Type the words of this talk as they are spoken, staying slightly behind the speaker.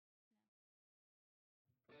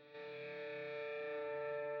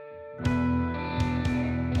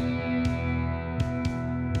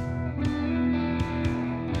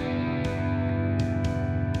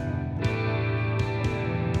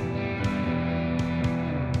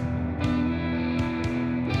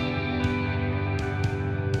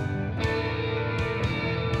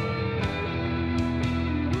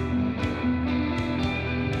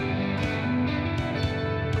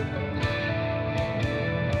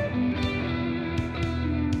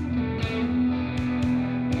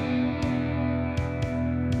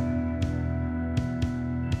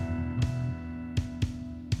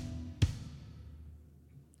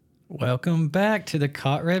Welcome back to the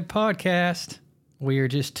Caught Red Podcast. We are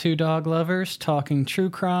just two dog lovers talking true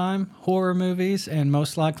crime, horror movies, and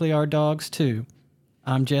most likely our dogs too.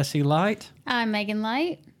 I'm Jesse Light. I'm Meaghan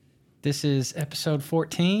Light. This is episode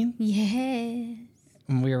 14. Yes.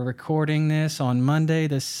 And we are recording this on Monday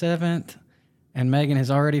the 7th, and Meaghan has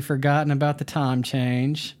already forgotten about the time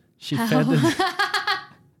change. She fed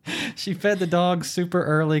the dogs super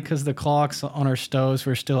early because the clocks on our stoves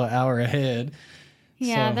were still an hour ahead.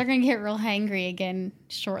 Yeah, So, they're going to get real hangry again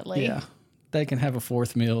shortly. yeah, they can have a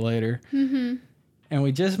fourth meal later. Mm-hmm. And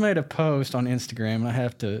we just made a post on Instagram, and I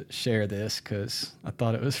have to share this because I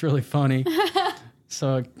thought it was really funny.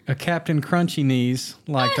 So a Captain Crunchy Knees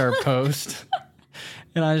liked our post.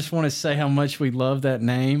 And I just want to say how much we love that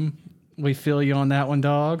name. We feel you on that one,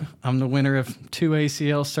 dog. I'm the winner of 2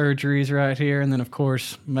 ACL surgeries right here. And then, of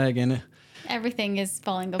course, Meaghan. Everything is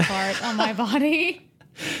falling apart on my body.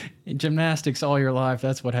 Gymnastics all your life,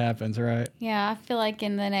 that's what happens, right? Yeah, I feel like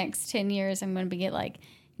in the next 10 years, I'm going to get like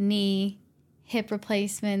knee, hip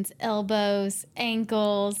replacements, elbows,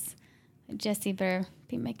 ankles. Jesse better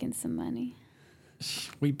be making some money.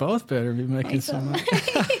 We both better be making some money.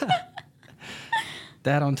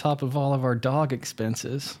 That on top of all of our dog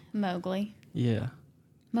expenses. Mowgli. Yeah.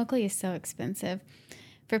 Mowgli is so expensive.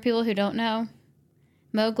 For people who don't know,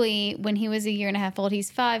 Mowgli, when he was a year and a half old,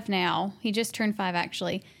 he's 5 now. He just turned 5,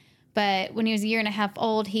 actually. But when he was a year and a half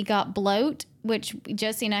old, he got bloat, which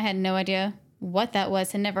Jesse and I had no idea what that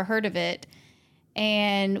was, had never heard of it.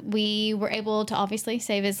 And we were able to obviously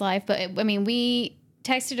save his life. But, we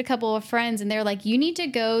texted a couple of friends, and they're like, you need to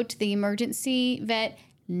go to the emergency vet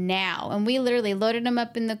now. And we literally loaded him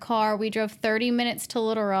up in the car. We drove 30 minutes to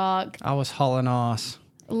Little Rock. I was hauling ass.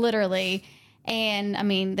 Literally. And,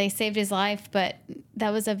 they saved his life, but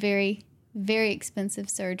that was a very, very expensive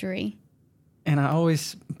surgery. And I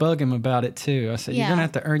always bug him about it, too. I said, You're going to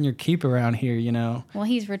have to earn your keep around here, you know. Well,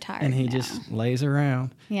 he's retired And he now. just lays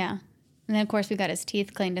around. Yeah. And then, of course, we got his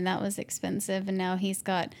teeth cleaned, and that was expensive. And now he's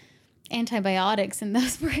got antibiotics, and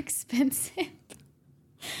those were expensive.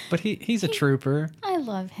 But he's a trooper. I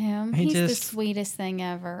love him. He's the sweetest thing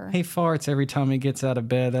ever. He farts every time he gets out of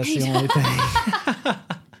bed. That's the only thing.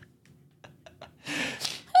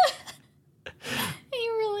 He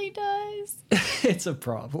really does. It's a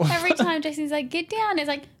problem. Every time Jesse's like, get down, it's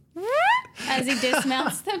like, as he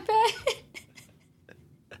dismounts the bed.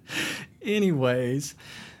 Anyways,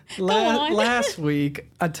 last week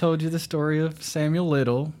I told you the story of Samuel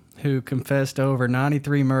Little, who confessed to over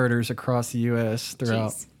 93 murders across the U.S.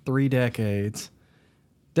 throughout 3 decades.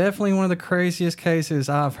 Definitely one of the craziest cases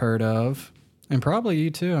I've heard of. And probably you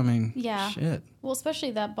too. Yeah. Shit. Well,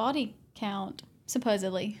 especially that body count,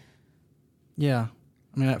 supposedly. Yeah.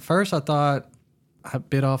 At first I thought I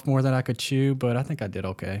bit off more than I could chew, but I think I did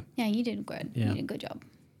okay. Yeah, you did good. Yeah. You did a good job.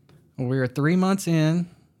 Well, we are 3 months in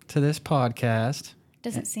to this podcast.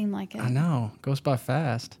 Doesn't seem like it. I know. Goes by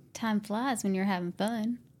fast. Time flies when you're having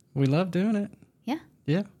fun. We love doing it. Yeah.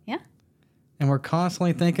 Yeah. Yeah. And we're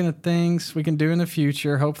constantly thinking of things we can do in the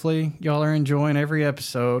future. Hopefully, y'all are enjoying every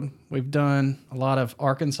episode. We've done a lot of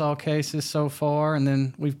Arkansas cases so far, and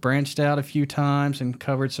then we've branched out a few times and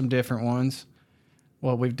covered some different ones.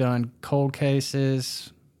 Well, we've done cold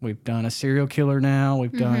cases. We've done a serial killer now.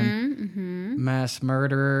 We've done mass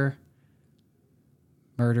murderer,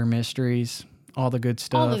 murder mysteries, all the good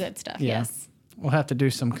stuff. All the good stuff, Yeah. yes. We'll have to do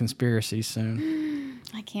some conspiracies soon.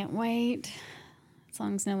 I can't wait. As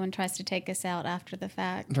long as no one tries to take us out after the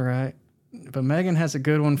fact. Right. But Meaghan has a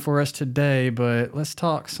good one for us today, but let's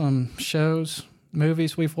talk some shows,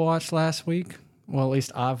 movies we've watched last week. Well, at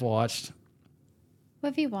least I've watched. What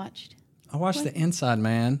have you watched? I watched The Inside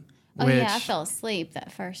Man. Oh, which yeah, I fell asleep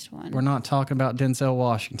that first one. We're not talking about Denzel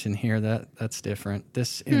Washington here. That's different.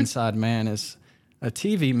 This Inside Man is a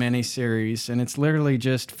TV miniseries, and it's literally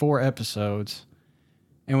just 4 episodes.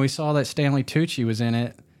 And we saw that Stanley Tucci was in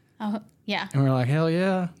it. Oh, yeah. And we're like, hell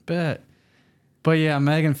yeah, bet. But yeah,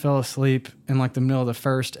 Meaghan fell asleep in like the middle of the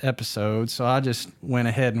first episode, so I just went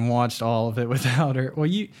ahead and watched all of it without her. Well,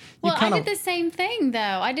 I did the same thing, though.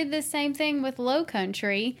 I did the same thing with Low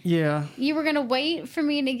Country. Yeah. You were going to wait for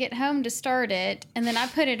me to get home to start it, and then I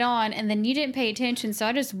put it on, and then you didn't pay attention, so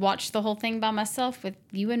I just watched the whole thing by myself with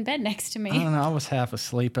you in bed next to me. I don't know. I was half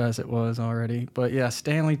asleep as it was already. But yeah,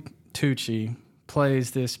 Stanley Tucci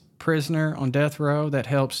plays this prisoner on death row that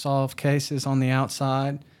helps solve cases on the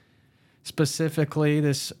outside. Specifically,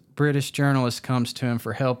 this British journalist comes to him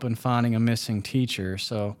for help in finding a missing teacher.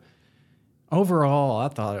 So overall, I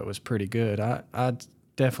thought it was pretty good. I'd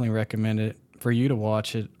definitely recommend it for you to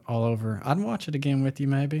watch it all over. I'd watch it again with you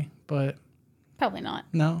maybe, but... Probably not.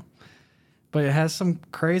 No. But it has some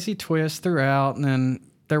crazy twists throughout, and then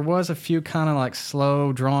there was a few kind of like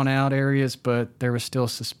slow, drawn out areas, but there was still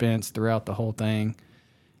suspense throughout the whole thing.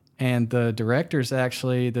 And the director's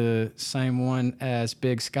actually the same one as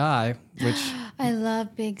Big Sky, which I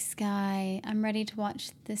love Big Sky. I'm ready to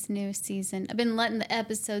watch this new season. I've been letting the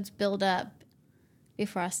episodes build up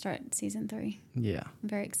before I start season 3. Yeah. I'm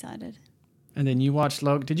very excited. And then you watched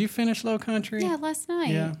Did you finish Low Country? Yeah, last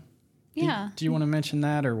night. Yeah. Yeah. Do you want to mention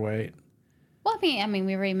that or wait? Well, I mean,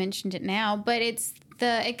 we already mentioned it now, but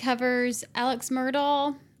it covers Alex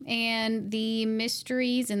Murdaugh and the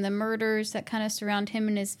mysteries and the murders that kind of surround him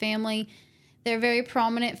and his family. They're a very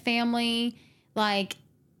prominent family. Like,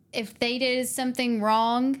 if they did something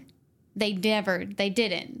wrong, they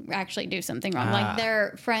didn't actually do something wrong. Like,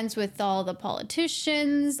 they're friends with all the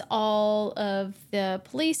politicians, all of the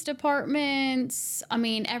police departments. I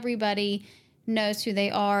mean, everybody knows who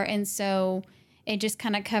they are. And so it just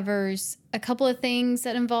kind of covers a couple of things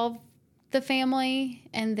that involve the family.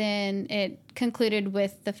 And then it concluded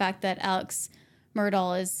with the fact that Alex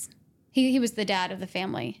Murdaugh he was the dad of the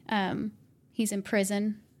family. He's in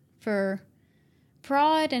prison for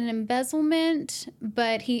fraud and embezzlement,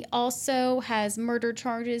 but he also has murder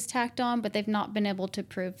charges tacked on, but they've not been able to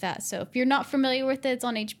prove that. So if you're not familiar with it, it's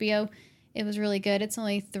on HBO. It was really good. It's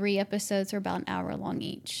only 3 episodes, or about an hour long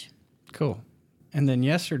each. Cool. And then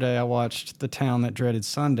yesterday I watched The Town That Dreaded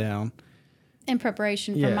Sundown. In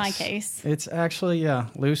preparation for my case. It's actually,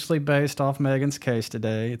 loosely based off Meaghan's case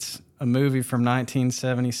today. It's a movie from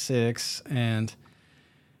 1976, and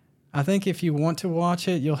I think if you want to watch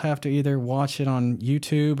it, you'll have to either watch it on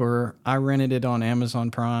YouTube or I rented it on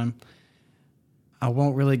Amazon Prime. I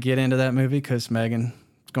won't really get into that movie because Meaghan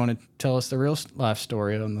is going to tell us the real life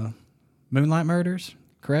story on the Moonlight murders,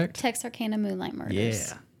 correct? Texarkana Moonlight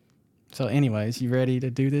murders. Yeah. So anyways, you ready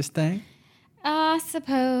to do this thing? I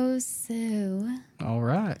suppose so. All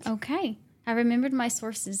right. Okay. I remembered my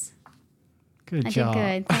sources. Good job.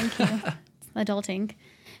 I did good. Thank you. Adulting.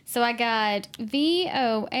 So I got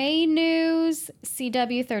VOA News,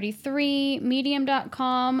 CW33,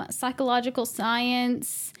 Medium.com, Psychological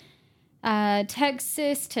Science,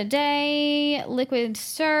 Texas Today, Liquid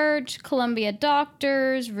Search, Columbia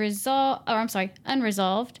Doctors,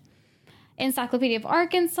 Unresolved, Encyclopedia of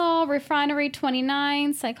Arkansas, Refinery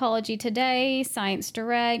 29, Psychology Today, Science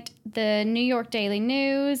Direct, the New York Daily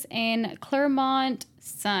News, and Claremont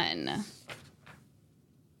Sun.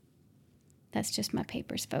 That's just my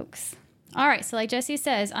papers, folks. All right, so like Jesse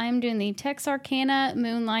says, I am doing the Texarkana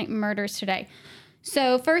Moonlight murders today.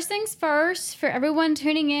 So first things first, for everyone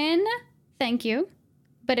tuning in, thank you.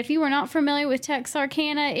 But if you are not familiar with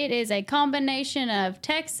Texarkana, it is a combination of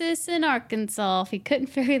Texas and Arkansas, if you couldn't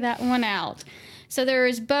figure that one out. So there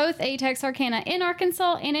is both a Texarkana in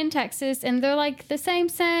Arkansas and in Texas, and they're like the same,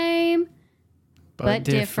 but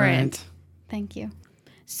different. Thank you.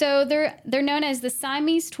 So they're known as the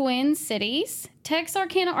Siamese Twin Cities.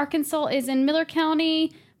 Texarkana, Arkansas is in Miller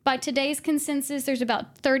County. By today's consensus, there's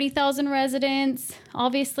about 30,000 residents.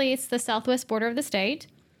 Obviously, it's the southwest border of the state.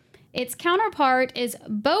 Its counterpart is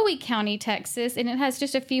Bowie County, Texas, and it has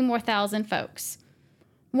just a few more thousand folks.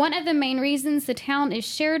 One of the main reasons the town is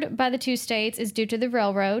shared by the two states is due to the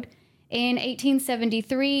railroad. In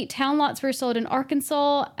 1873, town lots were sold in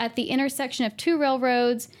Arkansas at the intersection of 2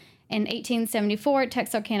 railroads. In 1874,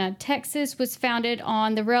 Texarkana, Texas was founded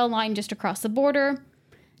on the rail line just across the border.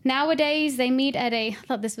 Nowadays, they meet at I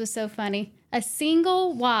thought this was so funny, a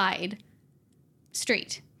single wide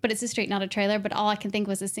street. But it's a street, not a trailer, but all I can think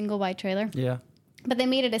was a single wide trailer. Yeah. But they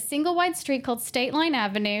meet at a single wide street called State Line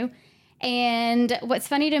Avenue. And what's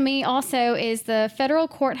funny to me also is the federal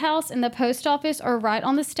courthouse and the post office are right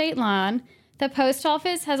on the state line. The post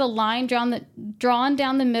office has a line drawn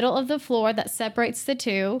down the middle of the floor that separates the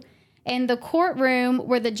two. And the courtroom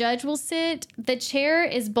where the judge will sit, the chair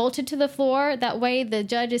is bolted to the floor. That way the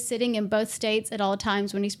judge is sitting in both states at all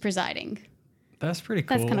times when he's presiding. That's pretty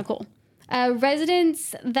cool. That's kind of cool.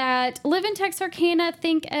 Residents that live in Texarkana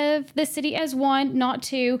think of the city as one, not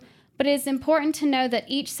two, but it's important to know that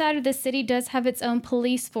each side of the city does have its own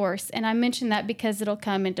police force, and I mention that because it'll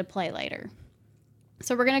come into play later.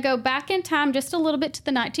 So we're going to go back in time just a little bit to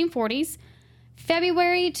the 1940s,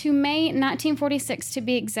 February to May 1946 to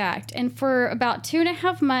be exact, and for about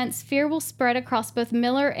 2.5 months, fear will spread across both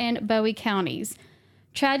Miller and Bowie counties.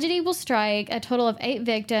 Tragedy will strike, a total of 8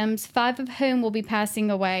 victims, 5 of whom will be passing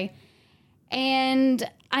away.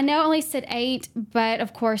 And I know I only said 8, but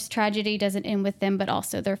of course, tragedy doesn't end with them, but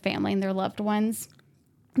also their family and their loved ones.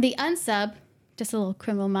 The unsub, just a little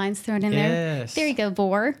Criminal Minds thrown in there. There you go,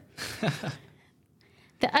 Boar.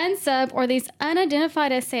 The unsub, or the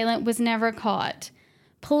unidentified assailant, was never caught.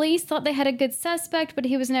 Police thought they had a good suspect, but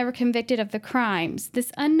he was never convicted of the crimes.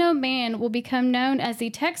 This unknown man will become known as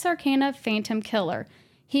the Texarkana Phantom Killer.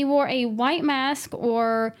 He wore a white mask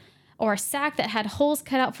or a sack that had holes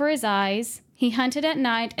cut out for his eyes. He hunted at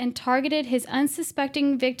night and targeted his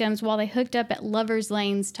unsuspecting victims while they hooked up at lovers'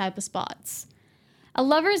 lanes type of spots. A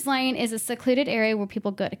lover's lane is a secluded area where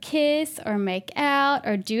people go to kiss or make out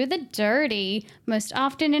or do the dirty, most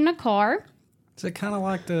often in a car. Is it kind of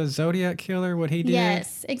like the Zodiac Killer, what he did?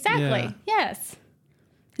 Yes, exactly. Yeah. Yes.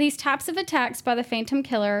 These types of attacks by the Phantom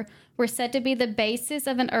Killer were said to be the basis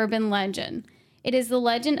of an urban legend. It is the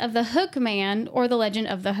legend of the Hook Man or the legend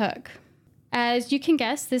of the Hook. As you can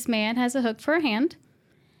guess, this man has a hook for a hand.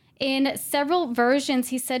 In several versions,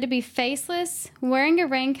 he's said to be faceless, wearing a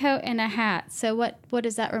raincoat and a hat. So what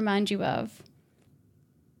does that remind you of?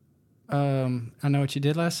 I Know What You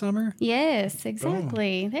Did Last Summer? Yes,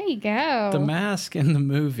 exactly. Boom. There you go. The mask in the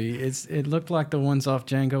movie, it looked like the ones off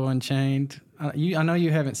Django Unchained. I know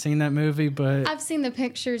you haven't seen that movie, but... I've seen the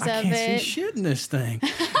pictures of it. I can't see shit in this thing.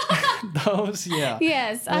 Those, yeah.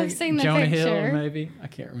 Yes, I've seen the Jonah picture. Hill, maybe? I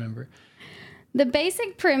can't remember. The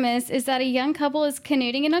basic premise is that a young couple is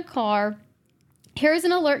canooding in a car, hears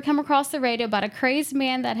an alert come across the radio about a crazed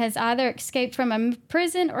man that has either escaped from a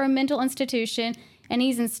prison or a mental institution, and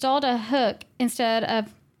he's installed a hook instead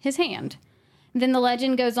of his hand. Then the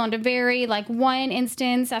legend goes on to vary, like one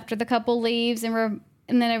instance after the couple leaves and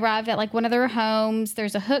then arrive at like one of their homes.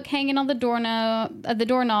 There's a hook hanging on the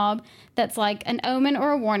doorknob that's like an omen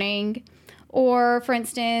or a warning. Or, for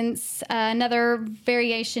instance, another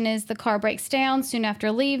variation is the car breaks down soon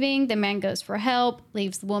after leaving. The man goes for help,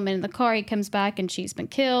 leaves the woman in the car. He comes back and she's been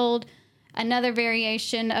killed. Another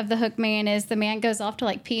variation of the hook man is the man goes off to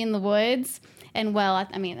like pee in the woods. And well, I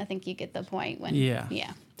think you get the point.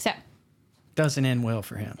 Yeah. So. Doesn't end well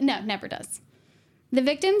for him. No, never does. The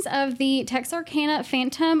victims of the Texarkana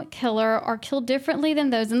Phantom Killer are killed differently than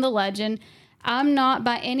those in the legend. I'm not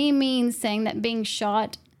by any means saying that being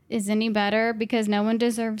shot is any better because no one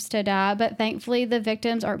deserves to die, but thankfully the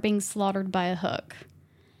victims aren't being slaughtered by a hook.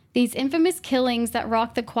 These infamous killings that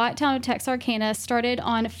rocked the quiet town of Texarkana started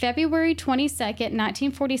on February 22nd,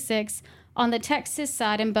 1946 on the Texas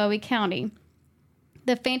side in Bowie County.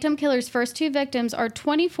 The Phantom Killer's first two victims are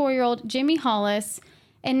 24-year-old Jimmy Hollis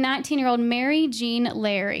and 19-year-old Mary Jean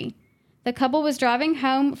Larry. The couple was driving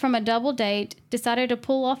home from a double date, decided to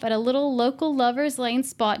pull off at a little local lovers lane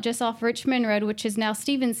spot just off Richmond Road, which is now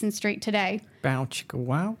Stevenson Street today. Bow chicka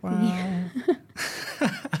wow wow.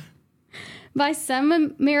 By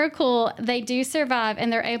some miracle, they do survive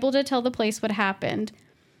and they're able to tell the police what happened.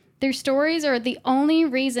 Their stories are the only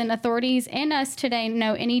reason authorities and us today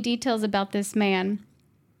know any details about this man.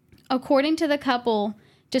 According to the couple,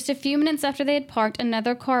 just a few minutes after they had parked,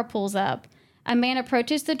 another car pulls up. A man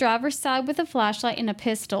approaches the driver's side with a flashlight and a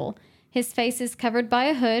pistol. His face is covered by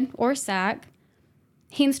a hood or sack.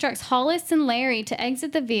 He instructs Hollis and Larry to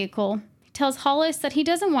exit the vehicle. He tells Hollis that he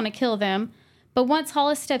doesn't want to kill them, but once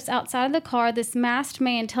Hollis steps outside of the car, this masked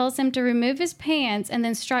man tells him to remove his pants and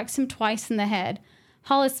then strikes him twice in the head.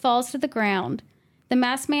 Hollis falls to the ground. The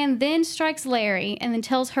masked man then strikes Larry and then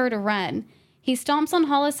tells her to run. He stomps on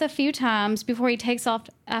Hollis a few times before he takes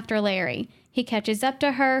off after Larry. He catches up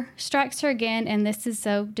to her, strikes her again, and this is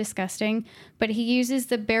so disgusting, but he uses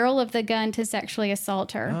the barrel of the gun to sexually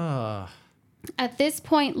assault her. At this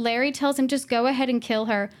point, Larry tells him just go ahead and kill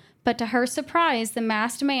her, but to her surprise, the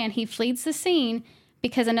masked man, he flees the scene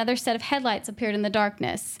because another set of headlights appeared in the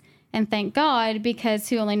darkness. And thank God, because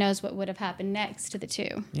who only knows what would have happened next to the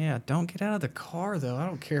two. Yeah, don't get out of the car, though. I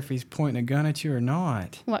don't care if he's pointing a gun at you or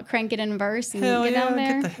not. What, crank it in reverse and Hell get yeah, down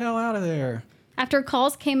there? Get the hell out of there. After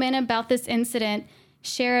calls came in about this incident,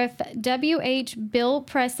 Sheriff W.H. Bill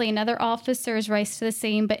Presley and other officers raced to the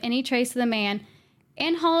scene, but any trace of the man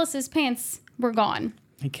and Hollis's pants were gone.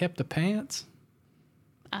 He kept the pants?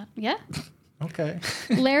 Yeah. Okay.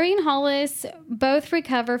 Larry and Hollis both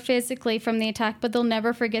recover physically from the attack, but they'll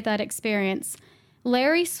never forget that experience.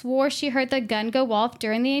 Larry swore she heard the gun go off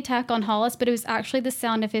during the attack on Hollis, but it was actually the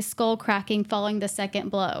sound of his skull cracking following the second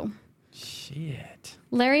blow. Shit.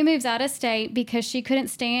 Larry moves out of state because she couldn't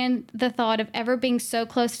stand the thought of ever being so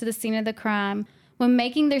close to the scene of the crime. When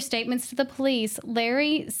making their statements to the police,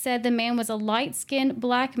 Larry said the man was a light-skinned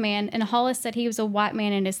black man, and Hollis said he was a white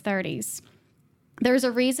man in his 30s. There's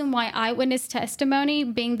a reason why eyewitness testimony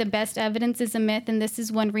being the best evidence is a myth, and this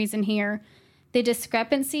is one reason here. The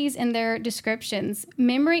discrepancies in their descriptions.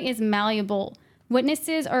 Memory is malleable.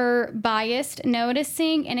 Witnesses are biased,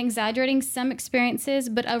 noticing and exaggerating some experiences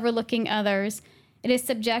but overlooking others. It is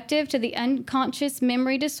subjective to the unconscious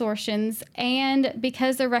memory distortions, and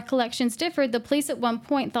because their recollections differed, the police at one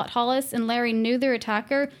point thought Hollis and Larry knew their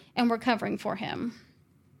attacker and were covering for him.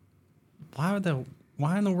 Why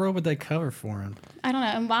in the world would they cover for him? I don't know.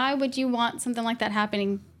 And why would you want something like that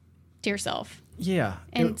happening to yourself? Yeah.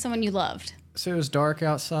 And someone you loved? So it was dark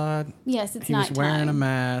outside. Yes, it's He nighttime. was wearing a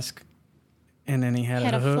mask, and then he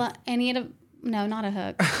had a hook. And he had no, not a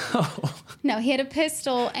hook. No, he had a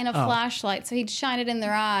pistol and a flashlight, so he'd shine it in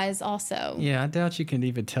their eyes also. Yeah, I doubt you can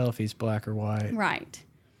even tell if he's black or white. Right.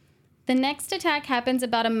 The next attack happens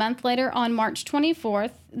about a month later on March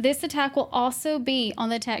 24th. This attack will also be on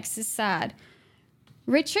the Texas side.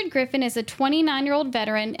 Richard Griffin is a 29-year-old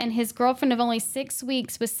veteran, and his girlfriend of only 6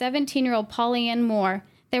 weeks was 17-year-old Polly Ann Moore.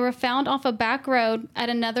 They were found off a back road at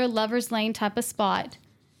another Lover's Lane type of spot,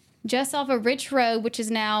 just off of Rich Road, which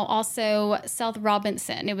is now also South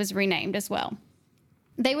Robinson. It was renamed as well.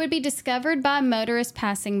 They would be discovered by motorists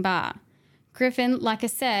passing by. Griffin, like I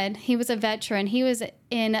said, he was a veteran. He was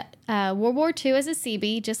in World War II as a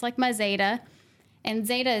Seabee, just like my Zeta. And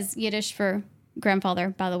Zeta is Yiddish for grandfather,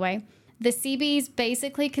 by the way. The Seabees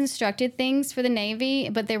basically constructed things for the Navy,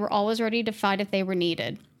 but they were always ready to fight if they were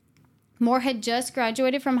needed. Moore had just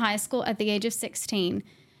graduated from high school at the age of 16.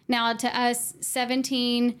 Now, to us,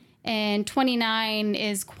 17 and 29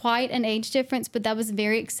 is quite an age difference, but that was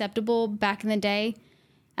very acceptable back in the day.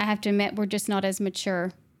 I have to admit, we're just not as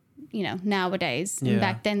mature, nowadays. Yeah. And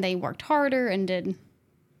back then, they worked harder and did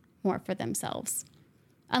more for themselves.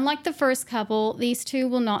 Unlike the first couple, these two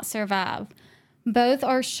will not survive. Both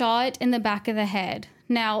are shot in the back of the head.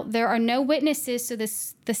 Now, there are no witnesses, so the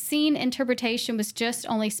scene interpretation was just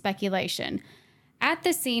only speculation. At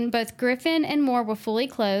the scene, both Griffin and Moore were fully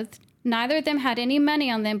clothed. Neither of them had any money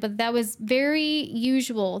on them, but that was very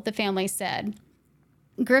usual, the family said.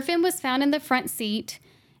 Griffin was found in the front seat,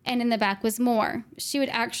 and in the back was Moore. She would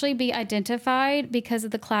actually be identified because of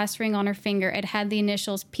the class ring on her finger. It had the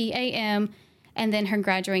initials PAM and then her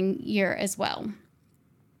graduating year as well.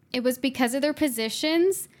 It was because of their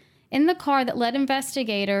positions in the car that led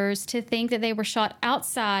investigators to think that they were shot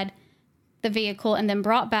outside the vehicle and then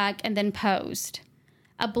brought back and then posed.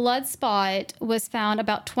 A blood spot was found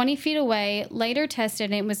about 20 feet away, later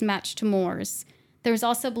tested, and it was matched to Moore's. There was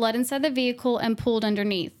also blood inside the vehicle and pooled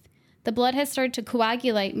underneath. The blood had started to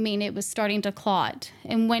coagulate, meaning it was starting to clot.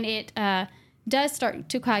 And when it does start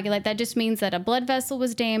to coagulate, that just means that a blood vessel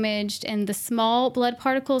was damaged, and the small blood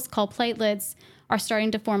particles called platelets are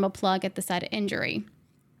starting to form a plug at the site of injury.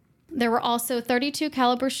 There were also 32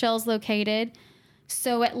 caliber shells located,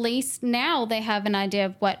 so at least now they have an idea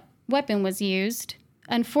of what weapon was used.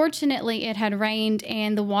 Unfortunately, it had rained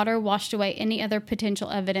and the water washed away any other potential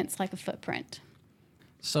evidence like a footprint.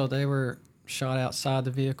 So they were shot outside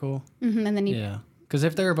the vehicle? Mm-hmm, and then Yeah. Because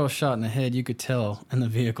if they were both shot in the head, you could tell in the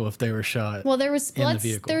vehicle if they were shot. Well, there was blood. In the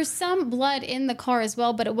vehicle. There's some blood in the car as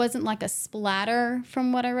well, but it wasn't like a splatter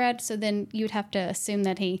from what I read. So then you'd have to assume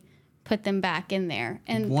that he put them back in there.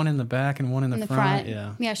 And one in the back and one in the front.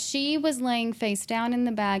 Yeah. Yeah, she was laying face down in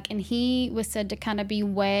the back, and he was said to kind of be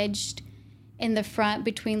wedged in the front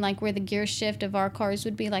between like where the gear shift of our cars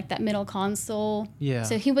would be, like that middle console. Yeah.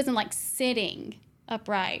 So he wasn't like sitting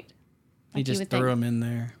upright. He just threw him in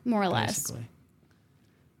there. More or less.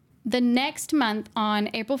 The next month,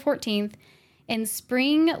 on April 14th, in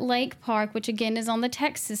Spring Lake Park, which again is on the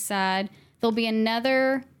Texas side, there'll be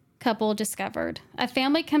another couple discovered. A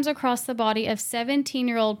family comes across the body of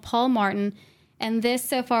 17-year-old Paul Martin, and this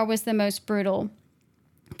so far was the most brutal.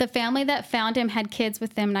 The family that found him had kids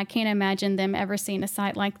with them, and I can't imagine them ever seeing a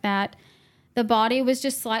sight like that. The body was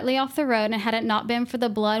just slightly off the road, and had it not been for the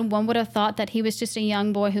blood, one would have thought that he was just a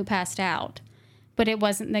young boy who passed out. But it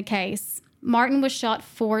wasn't the case. Martin was shot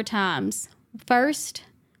 4 times. First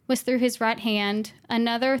was through his right hand,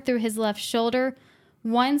 another through his left shoulder,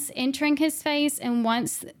 once entering his face, and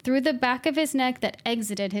once through the back of his neck that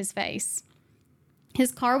exited his face.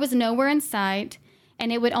 His car was nowhere in sight,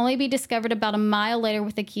 and it would only be discovered about a mile later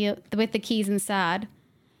with the keys inside.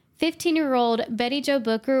 15-year-old Betty Jo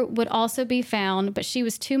Booker would also be found, but she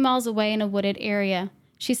was 2 miles away in a wooded area.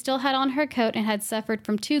 She still had on her coat and had suffered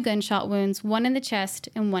from 2 gunshot wounds, one in the chest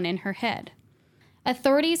and one in her head.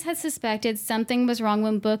 Authorities had suspected something was wrong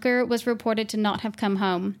when Booker was reported to not have come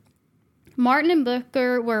home. Martin and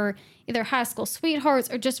Booker were either high school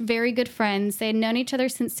sweethearts or just very good friends. They had known each other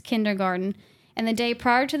since kindergarten, and the day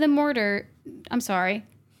prior to the murders,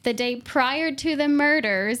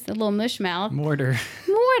 the little mushmouth.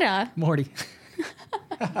 Morty.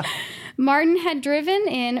 Martin had driven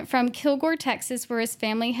in from Kilgore, Texas, where his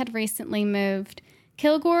family had recently moved.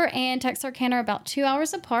 Kilgore and Texarkana are about 2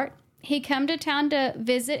 hours apart. He come to town to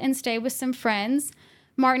visit and stay with some friends.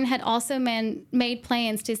 Martin had also made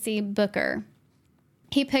plans to see Booker.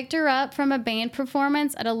 He picked her up from a band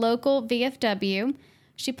performance at a local VFW.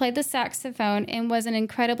 She played the saxophone and was an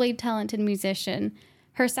incredibly talented musician.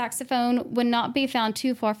 Her saxophone would not be found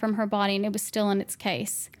too far from her body, and it was still in its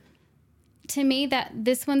case. To me,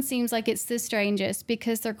 this one seems like it's the strangest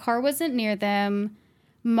because their car wasn't near them.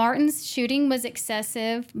 Martin's shooting was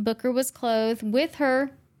excessive. Booker was clothed with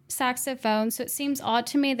her saxophone, so it seems odd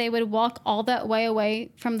to me they would walk all that way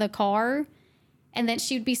away from the car, and that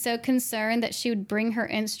she would be so concerned that she would bring her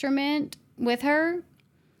instrument with her.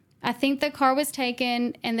 I think the car was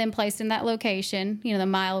taken and then placed in that location, the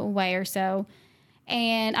mile away or so.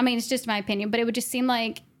 And I mean, it's just my opinion, but it would just seem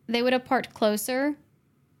like they would have parked closer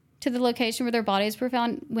to the location where their bodies were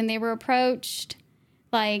found when they were approached.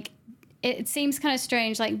 Like, it seems kind of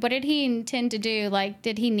strange. Like, what did he intend to do? Like,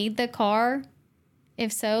 did he need the car?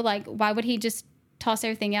 If so, like, why would he just toss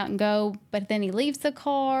everything out and go, but then he leaves the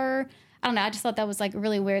car? I don't know. I just thought that was, like,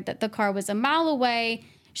 really weird that the car was a mile away.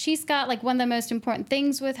 She's got, like, one of the most important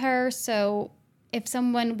things with her, so if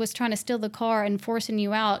someone was trying to steal the car and forcing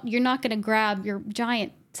you out, you're not going to grab your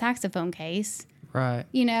giant saxophone case. Right.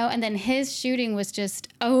 And then his shooting was just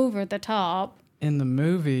over the top. In the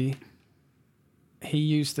movie, he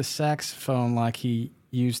used the saxophone like he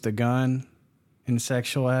used the gun in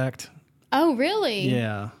Sexual Act. Oh, really?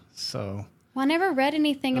 Yeah, so... Well, I never read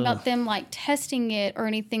anything about them, like, testing it or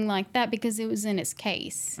anything like that because it was in its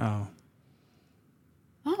case. Oh.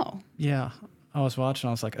 Oh. Yeah. I was watching.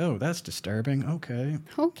 I was like, oh, that's disturbing. Okay.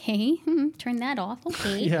 Okay. Turn that off.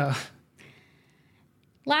 Okay. Yeah.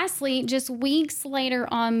 Lastly, just weeks later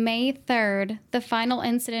on May 3rd, the final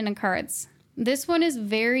incident occurs. This one is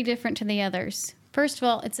very different to the others. First of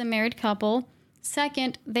all, it's a married couple.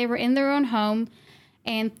 Second, they were in their own home.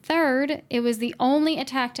 And third, it was the only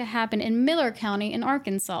attack to happen in Miller County in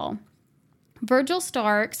Arkansas. Virgil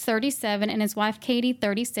Starks, 37, and his wife Katie,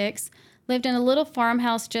 36, lived in a little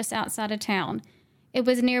farmhouse just outside of town. It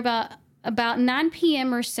was near about 9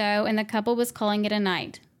 p.m. or so, and the couple was calling it a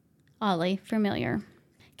night. Oddly familiar.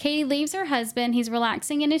 Katie leaves her husband. He's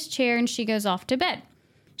relaxing in his chair, and she goes off to bed.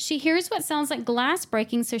 She hears what sounds like glass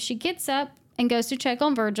breaking, so she gets up and goes to check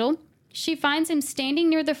on Virgil. She finds him standing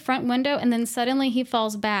near the front window, and then suddenly he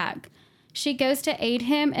falls back. She goes to aid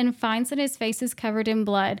him and finds that his face is covered in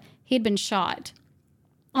blood. He had been shot.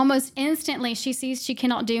 Almost instantly, she sees she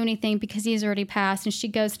cannot do anything because he's already passed, and she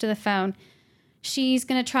goes to the phone. She's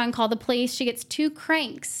going to try and call the police. She gets 2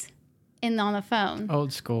 cranks on the phone.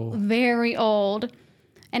 Old school. Very old.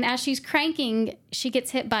 And as she's cranking, she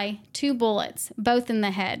gets hit by 2 bullets, both in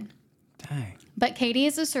the head. Dang. But Katie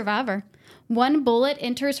is a survivor. 1 bullet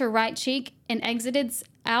enters her right cheek and exits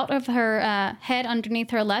out of her head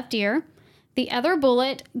underneath her left ear. The other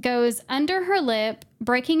bullet goes under her lip,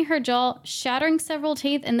 breaking her jaw, shattering several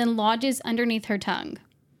teeth, and then lodges underneath her tongue.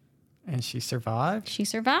 And she survived? She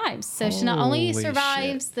survives. So she not only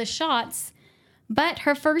survives the shots, but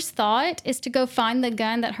her first thought is to go find the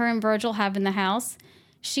gun that her and Virgil have in the house.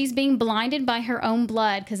 She's being blinded by her own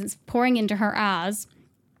blood because it's pouring into her eyes.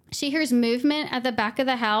 She hears movement at the back of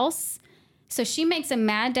the house. So she makes a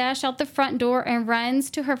mad dash out the front door and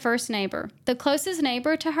runs to her first neighbor. The closest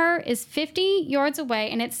neighbor to her is 50 yards away,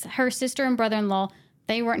 and it's her sister and brother-in-law.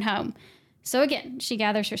 They weren't home. So again, she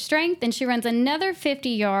gathers her strength, and she runs another 50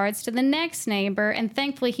 yards to the next neighbor, and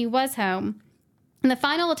thankfully he was home. And the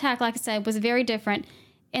final attack, like I said, was very different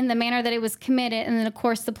in the manner that it was committed, and then, of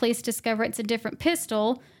course, the police discover it's a different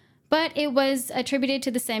pistol, but it was attributed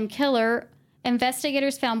to the same killer.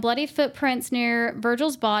 Investigators found bloody footprints near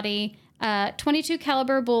Virgil's body, a .22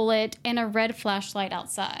 caliber bullet, and a red flashlight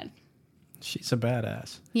outside. She's a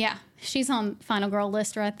badass. Yeah, she's on Final Girl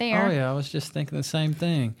list right there. Oh, yeah, I was just thinking the same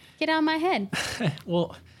thing. Get out of my head.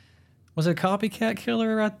 Well, was it a copycat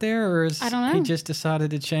killer right there, or I don't know. He just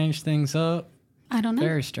decided to change things up? I don't know.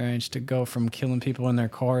 Very strange to go from killing people in their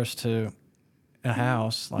cars to a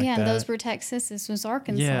house like that. Yeah, and those were Texas. This was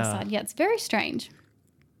Arkansas Yeah. side. Yeah, it's very strange.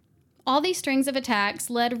 All these strings of attacks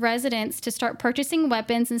led residents to start purchasing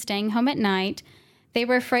weapons and staying home at night. They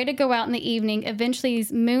were afraid to go out in the evening. Eventually,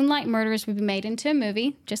 these Moonlight murders would be made into a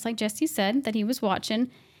movie, just like Jesse said that he was watching.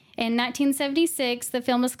 In 1976, the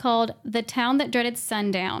film was called The Town That Dreaded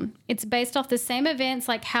Sundown. It's based off the same events,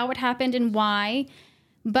 like how it happened and why,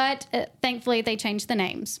 but thankfully they changed the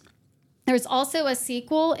names. There's also a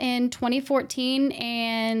sequel in 2014,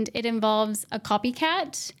 and it involves a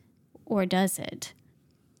copycat, or does it?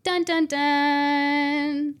 Dun, dun,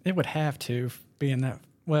 dun. It would have to, being that,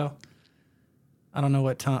 well, I don't know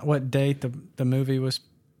what date the movie was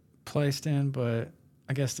placed in, but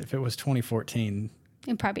I guess if it was 2014,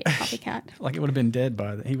 It'd probably be a copycat. Like it would have been dead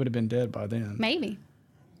by then. He would have been dead by then. Maybe.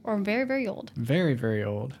 Or very, very old. Very, very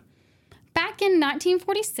old. Back in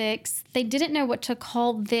 1946, they didn't know what to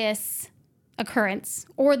call this occurrence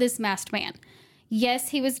or this masked man. Yes,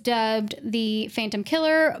 he was dubbed the Phantom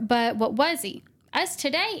Killer, but what was he? Us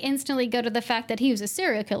today instantly go to the fact that he was a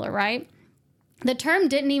serial killer, right? The term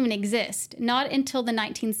didn't even exist, not until the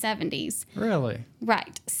 1970s. Really?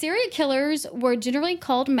 Right. Serial killers were generally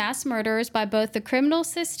called mass murderers by both the criminal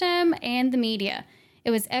system and the media. It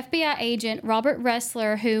was FBI agent Robert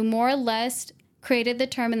Ressler who more or less created the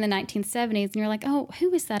term in the 1970s. And you're like, oh,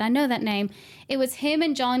 who is that? I know that name. It was him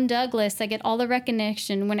and John Douglas that get all the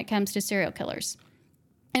recognition when it comes to serial killers.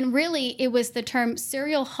 And really, it was the term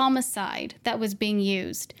serial homicide that was being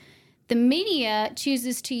used. The media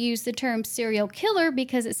chooses to use the term serial killer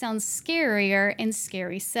because it sounds scarier and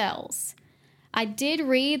scary sells. I did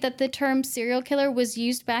read that the term serial killer was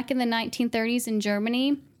used back in the 1930s in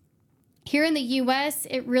Germany. Here in the U.S.,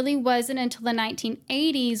 it really wasn't until the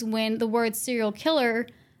 1980s when the word serial killer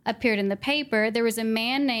appeared in the paper. There was a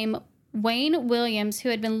man named Wayne Williams who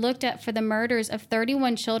had been looked at for the murders of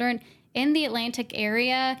 31 children in the Atlantic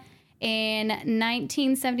area in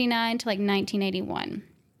 1979 to 1981.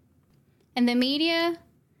 And the media,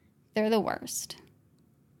 they're the worst,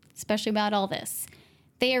 especially about all this.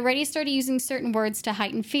 They already started using certain words to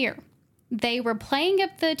heighten fear. They were playing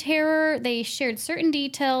up the terror. They shared certain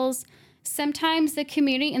details. Sometimes the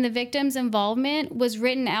community and the victim's involvement was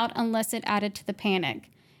written out unless it added to the panic.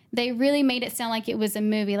 They really made it sound like it was a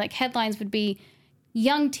movie. Like headlines would be,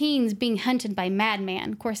 young teens being hunted by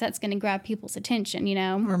madman. Of course, that's going to grab people's attention, you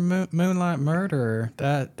know? Or Moonlight Murderer.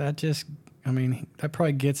 That just, I mean, that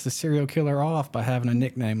probably gets the serial killer off by having a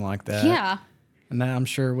nickname like that. Yeah. And that, I'm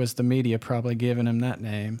sure, was the media probably giving him that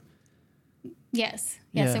name. Yes,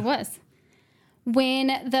 Yeah. it was.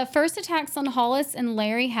 When the first attacks on Hollis and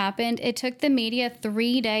Larry happened, it took the media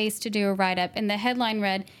 3 days to do a write-up, and the headline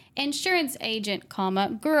read, "Insurance agent,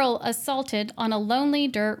 girl assaulted on a lonely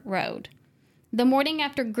dirt road." The morning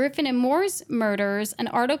after Griffin and Moore's murders, an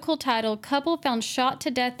article titled "Couple Found Shot to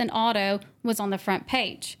Death in Auto" was on the front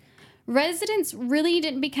page. Residents really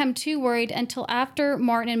didn't become too worried until after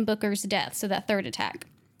Martin and Booker's death, so that third attack.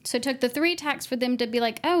 So it took the 3 attacks for them to be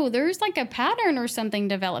like, oh, there's like a pattern or something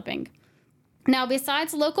developing. Now,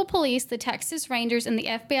 besides local police, the Texas Rangers and the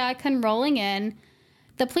FBI come rolling in.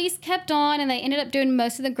 The police kept on, and they ended up doing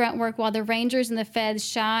most of the grunt work while the Rangers and the feds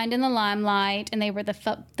shined in the limelight, and they were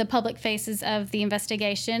the public faces of the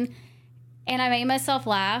investigation. And I made myself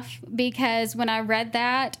laugh because when I read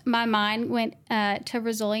that, my mind went to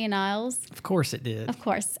Rizzoli and Isles. Of course it did. Of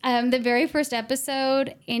course. The very first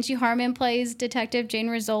episode, Angie Harmon plays Detective Jane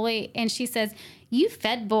Rizzoli, and she says, "You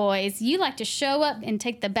Fed boys, you like to show up and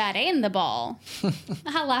take the bat and the ball."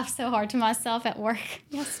 I laughed so hard to myself at work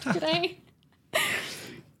yesterday.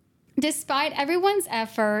 Despite everyone's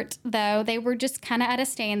effort, though, they were just kind of at a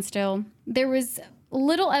standstill. There was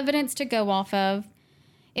little evidence to go off of.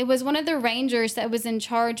 It was one of the rangers that was in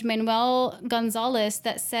charge, Manuel Gonzalez,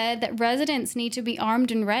 that said that residents need to be armed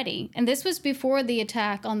and ready. And this was before the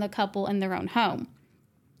attack on the couple in their own home.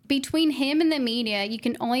 Between him and the media, you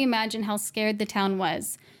can only imagine how scared the town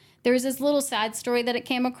was. There was this little side story that it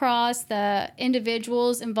came across. The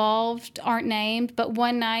individuals involved aren't named, but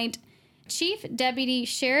one night, Chief Deputy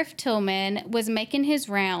Sheriff Tillman was making his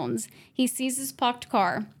rounds. He sees his parked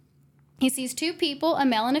car. He sees 2 people, a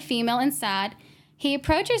male and a female, inside. He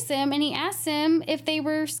approaches them and he asks them if they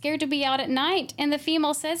were scared to be out at night. And the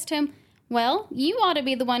female says to him, "Well, you ought to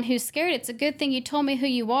be the one who's scared. It's a good thing you told me who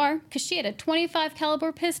you are," because she had a .25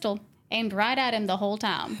 caliber pistol aimed right at him the whole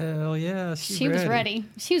time. Hell yeah, She was ready.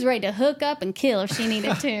 She was ready to hook up and kill if she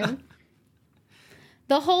needed to.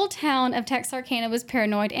 The whole town of Texarkana was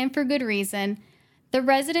paranoid, and for good reason. The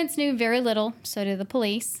residents knew very little, so did the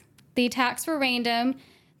police. The attacks were random.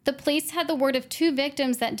 The police had the word of 2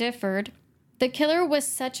 victims that differed. The killer was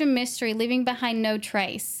such a mystery, leaving behind no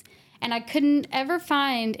trace. And I couldn't ever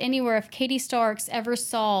find anywhere if Katie Starks ever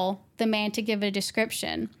saw the man to give a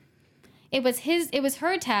description. It was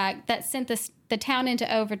her attack that sent the town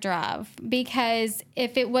into overdrive, because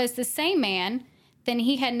if it was the same man, then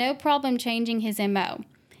he had no problem changing his MO.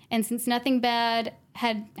 And since nothing bad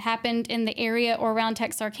had happened in the area or around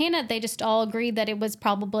Texarkana, they just all agreed that it was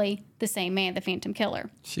probably the same man, the Phantom Killer.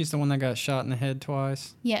 She's the one that got shot in the head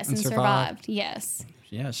twice? Yes, and survived. Yes.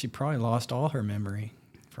 Yeah, she probably lost all her memory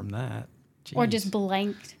from that. Jeez. Or just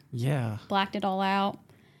blanked. Yeah. Blacked it all out.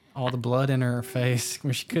 All the blood in her face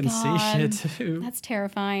where she couldn't see shit, too. That's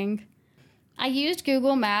terrifying. I used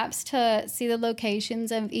Google Maps to see the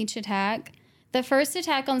locations of each attack. The first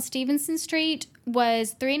attack on Stevenson Street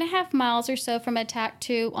was 3.5 miles or so from attack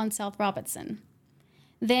 2 on South Robinson.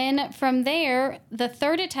 Then from there, the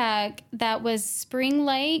third attack that was Spring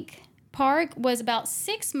Lake Park was about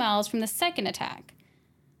 6 miles from the second attack.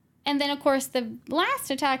 And then, of course, the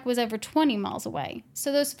last attack was over 20 miles away.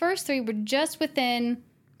 So those first 3 were just within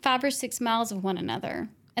 5 or 6 miles of one another.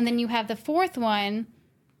 And then you have the fourth one.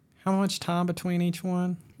 How much time between each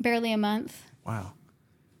one? Barely a month. Wow.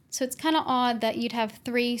 So it's kind of odd that you'd have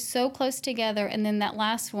 3 so close together and then that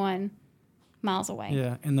last one miles away.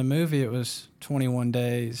 Yeah, in the movie it was 21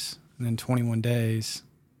 days and then 21 days.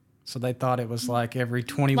 So they thought it was like every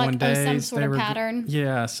 21 like, days. Some sort of pattern.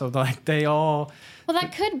 Yeah, so like they all... Well,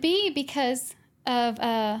 that could be because of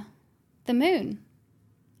the moon.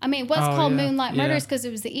 I mean, it was called Moonlight Murders because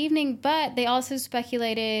it was the evening, but they also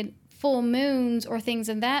speculated full moons or things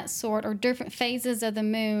of that sort or different phases of the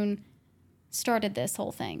moon started this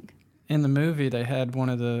whole thing. In the movie, they had one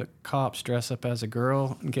of the cops dress up as a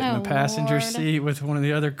girl and get in the passenger seat with one of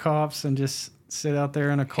the other cops and just sit out there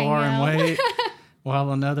in a car and wait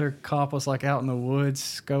while another cop was like out in the woods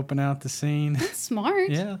scoping out the scene. That's smart.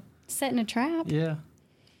 Yeah. Setting a trap. Yeah.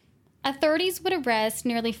 Authorities would arrest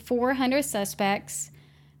nearly 400 suspects.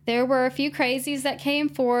 There were a few crazies that came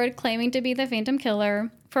forward claiming to be the Phantom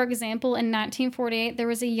Killer. For example, in 1948, there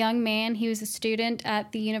was a young man. He was a student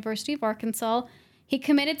at the University of Arkansas. He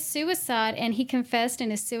committed suicide, and he confessed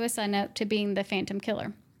in his suicide note to being the Phantom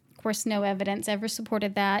Killer. Of course, no evidence ever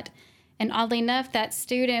supported that. And oddly enough, that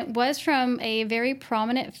student was from a very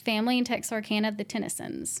prominent family in Texarkana, the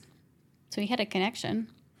Tennysons. So he had a connection.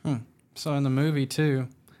 So in the movie, too,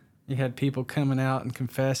 you had people coming out and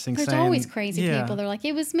confessing, There's saying... always crazy people. They're like,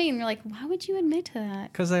 it was me. And they're like, why would you admit to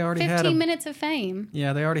that? Because they already 15 minutes of fame.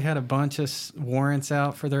 Yeah, they already had a bunch of warrants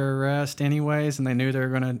out for their arrest anyways, and they knew they were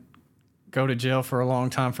going to go to jail for a long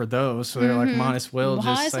time for those. So they're like, might as well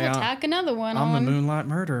just say, tack another one I'm on. the Moonlight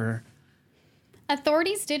Murderer.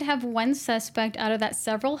 Authorities did have one suspect out of that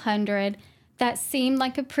several hundred that seemed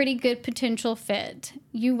like a pretty good potential fit.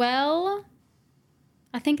 Ewell,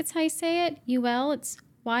 I think it's how you say it. Ewell, it's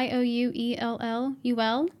Youell.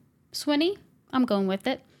 Ewell Swinney. I'm going with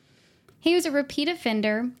it. He was a repeat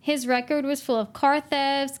offender. His record was full of car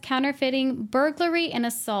thefts, counterfeiting, burglary, and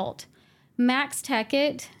assault. Max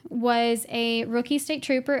Tackett was a rookie state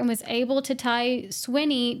trooper and was able to tie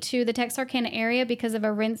Swinney to the Texarkana area because of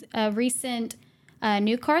a recent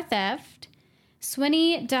new car theft.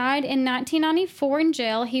 Swinney died in 1994 in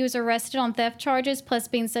jail. He was arrested on theft charges, plus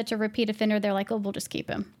being such a repeat offender, they're like, oh, we'll just keep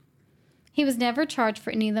him. He was never charged for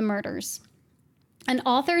any of the murders. An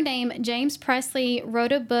author named James Presley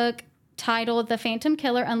wrote a book titled The Phantom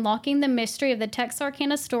Killer, Unlocking the Mystery of the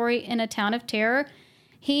Texarkana Story in a Town of Terror.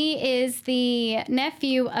 He is the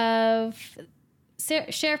nephew of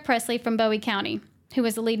Sheriff Presley from Bowie County, who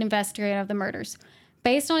was the lead investigator of the murders.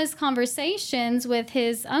 Based on his conversations with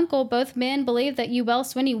his uncle, both men believed that Ewell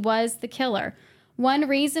Swinney was the killer. One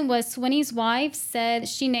reason was Swinney's wife said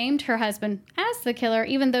she named her husband as the killer,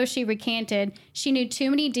 even though she recanted. She knew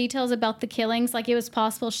too many details about the killings, like it was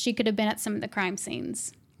possible she could have been at some of the crime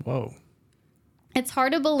scenes. Whoa. It's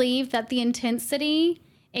hard to believe that the intensity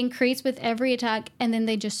increased with every attack, and then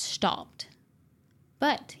they just stopped.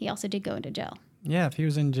 But he also did go into jail. Yeah, if he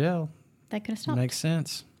was in jail, that could have stopped. Makes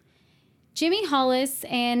sense. Jimmy Hollis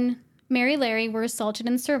and Mary Larry were assaulted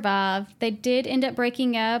and survived. They did end up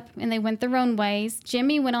breaking up, and they went their own ways.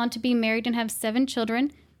 Jimmy went on to be married and have 7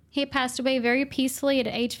 children. He had passed away very peacefully at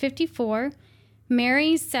age 54.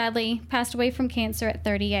 Mary, sadly, passed away from cancer at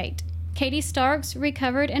 38. Katie Starks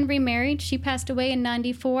recovered and remarried. She passed away in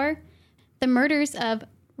 94. The murders of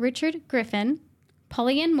Richard Griffin,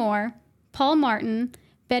 Polly Ann Moore, Paul Martin,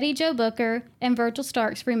 Betty Jo Booker, and Virgil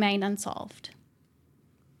Starks remain unsolved.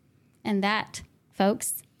 And that,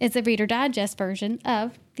 folks, is the Reader Digest version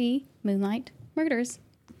of the Moonlight Murders.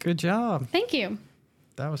 Good job. Thank you.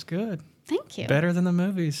 That was good. Thank you. Better than the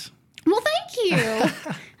movies. Well, thank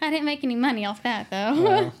you. I didn't make any money off that,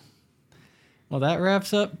 though. Well, that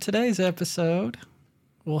wraps up today's episode.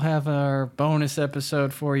 We'll have our bonus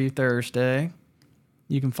episode for you Thursday.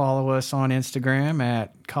 You can follow us on Instagram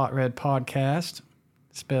at Caught Red Podcast,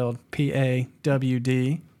 spelled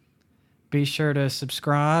PAWD. Be sure to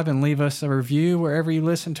subscribe and leave us a review wherever you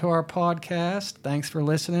listen to our podcast. Thanks for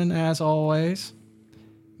listening, as always.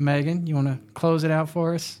 Meaghan, you want to close it out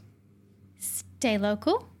for us? Stay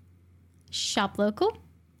local, shop local,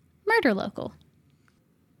 murder local.